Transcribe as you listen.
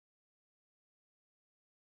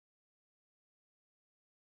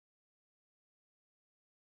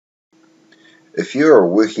If you're a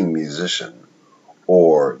working musician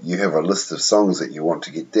or you have a list of songs that you want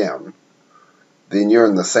to get down, then you're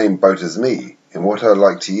in the same boat as me. And what I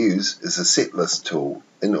like to use is a Setlist tool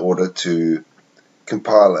in order to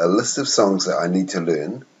compile a list of songs that I need to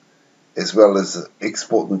learn, as well as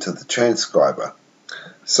export them to the transcriber.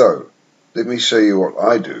 So, let me show you what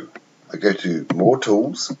I do. I go to More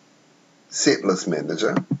Tools, Setlist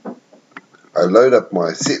Manager. I load up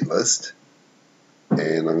my setlist,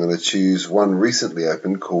 and I'm going to choose one recently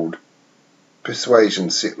opened called Persuasion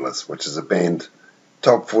Setlist, which is a band,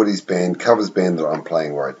 top 40s band, covers band that I'm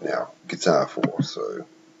playing right now, guitar for. So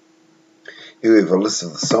here we have a list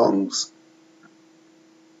of the songs.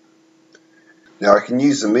 Now I can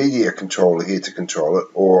use the media controller here to control it,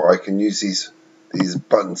 or I can use these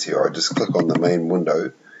buttons here. I just click on the main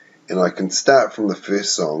window and I can start from the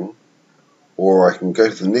first song, or I can go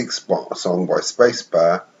to the next song by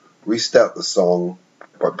spacebar, restart the song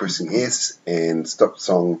by pressing S, and stop the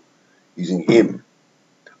song using M.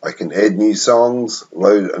 I can add new songs,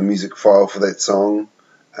 load a music file for that song,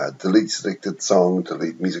 delete selected song,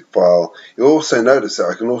 delete music file. You'll also notice that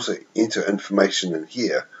I can also enter information in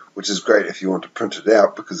here, which is great if you want to print it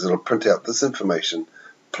out, because it'll print out this information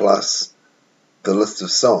plus the list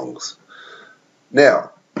of songs.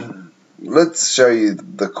 Now, let's show you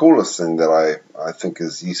the coolest thing that I think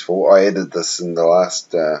is useful. I added this in the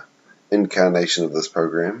last incarnation of this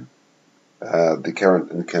program. The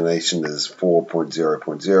current incarnation is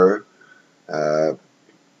 4.0.0.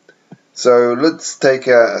 So let's take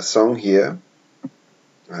a song here.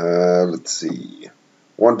 Let's see.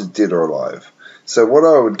 Wanted, Dead or Alive. So what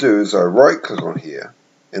I would do is I right click on here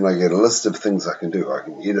and I get a list of things I can do. I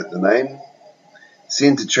can edit the name,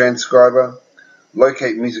 send to transcriber,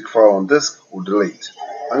 locate music file on disk, or delete.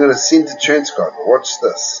 I'm going to send to transcriber. Watch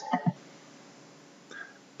this.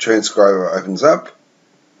 Transcriber opens up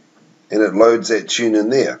and it loads that tune in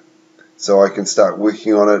there. So I can start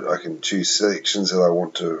working on it. I can choose selections that I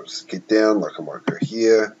want to get down, like I might go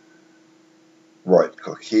here, right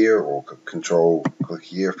click here, or control click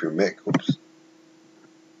here if you're Mac. Oops.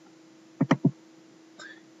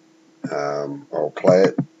 I'll play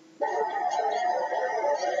it.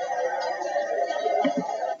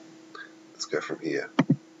 Let's go from here.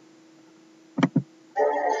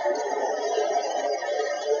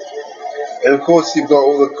 And of course you've got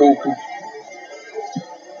all the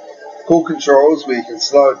cool controls where you can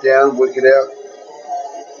slow it down, work it out.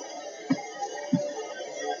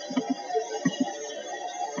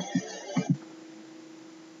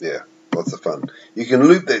 Yeah, lots of fun. You can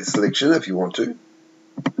loop that selection if you want to.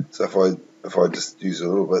 So if I just use a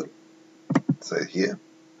little bit, say here,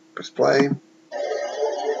 press play.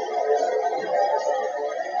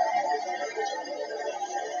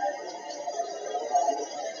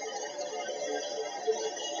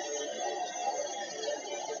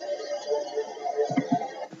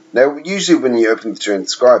 Now, usually when you open the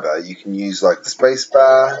transcriber, you can use like the space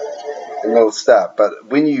bar and it'll start. But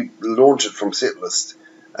when you launch it from Setlist,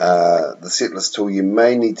 the Setlist tool, you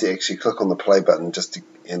may need to actually click on the play button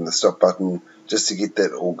and the stop button just to get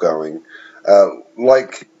that all going.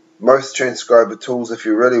 Like most transcriber tools, if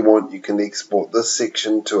you really want, you can export this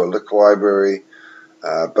section to a lick library.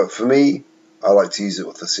 But for me, I like to use it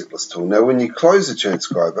with the Setlist tool. Now, when you close the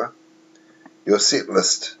transcriber, your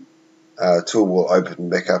Setlist tool will open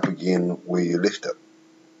back up again where you left it.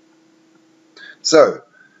 So,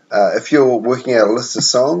 if you're working out a list of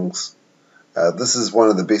songs, this is one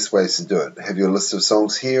of the best ways to do it. Have your list of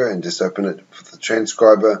songs here and just open it with the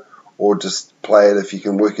transcriber, or just play it. If you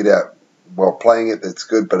can work it out while playing it, that's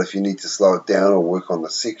good, but if you need to slow it down or work on the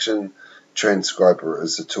section, transcriber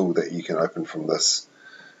is a tool that you can open from this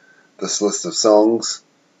list of songs.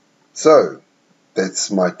 So,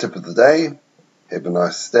 that's my tip of the day. Have a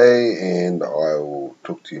nice day, and I will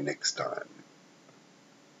talk to you next time.